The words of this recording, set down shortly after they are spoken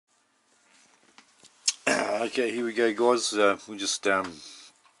Okay, here we go guys, we're just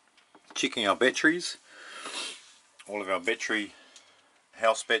checking our batteries, all of our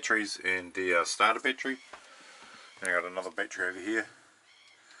house batteries and the starter battery. And I got another battery over here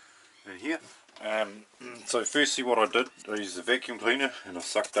and here. So firstly what I did, I used the vacuum cleaner and I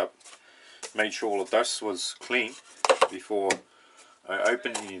sucked up, made sure all the dust was clean before I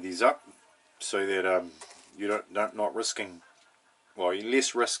opened any of these up, so that you not risking, well, you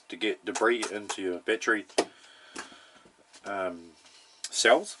less risk to get debris into your battery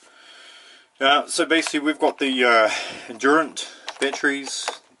cells. So basically we've got the Endurant batteries.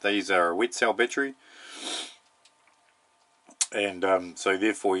 These are a wet cell battery, and so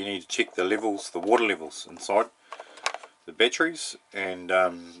therefore you need to check the levels, the water levels inside the batteries. And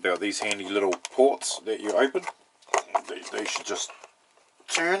they've got these handy little ports that you open. They should just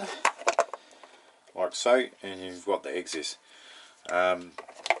turn like so, and you've got the access.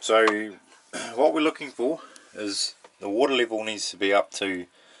 So what we're looking for is the water level needs to be up to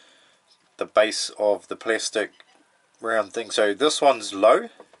the base of the plastic round thing. So this one's low,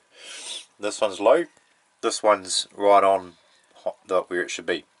 this one's low, this one's right on where it should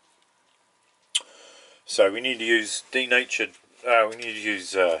be. So we need to use denatured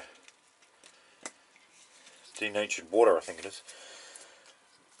water, I think it is,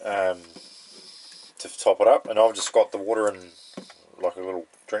 to top it up. And I've just got the water in like a little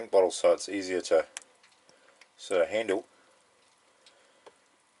drink bottle, so it's easier to sort of handle.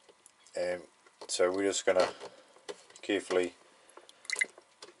 And so we're just going to carefully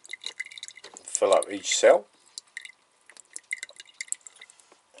fill up each cell.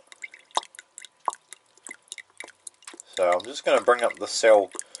 So I'm just going to bring up the cell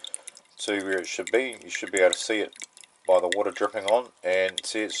to where it should be. You should be able to see it by the water dripping on, and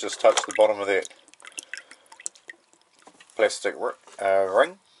see it's just touched the bottom of that plastic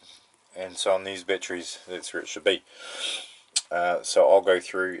ring. And so on these batteries, that's where it should be. So I'll go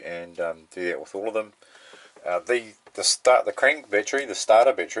through and do that with all of them. The crank battery, the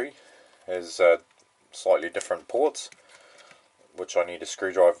starter battery, has slightly different ports, which I need a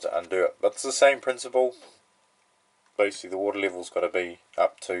screwdriver to undo it. But it's the same principle. Basically the water level's got to be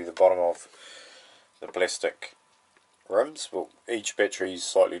up to the bottom of the plastic rims. Well, each battery is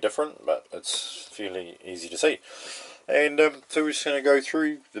slightly different, but it's fairly easy to see. And so we're just going to go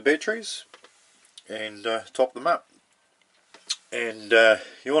through the batteries and top them up. And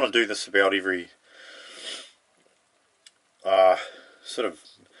you want to do this about every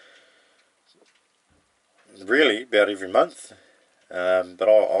really about every month, but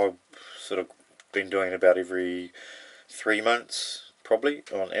I've sort of been doing it about every 3 months probably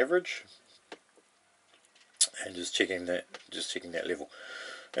on average, and just checking that level.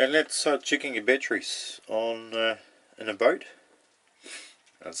 And that's checking your batteries on in a boat.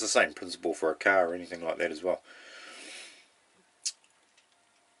 It's the same principle for a car or anything like that as well.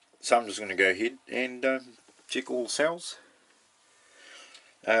 So I'm just going to go ahead and check all the cells.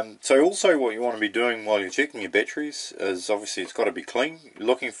 So also what you want to be doing while you're checking your batteries is, obviously it's got to be clean. You're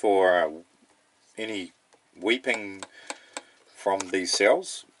looking for any weeping from these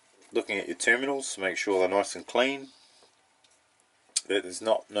cells. Looking at your terminals to make sure they're nice and clean, that there's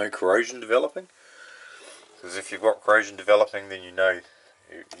no corrosion developing. Because if you've got corrosion developing, then you know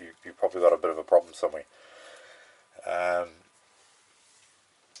you've probably got a bit of a problem somewhere.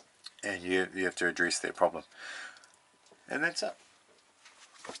 And you have to address that problem. And that's it.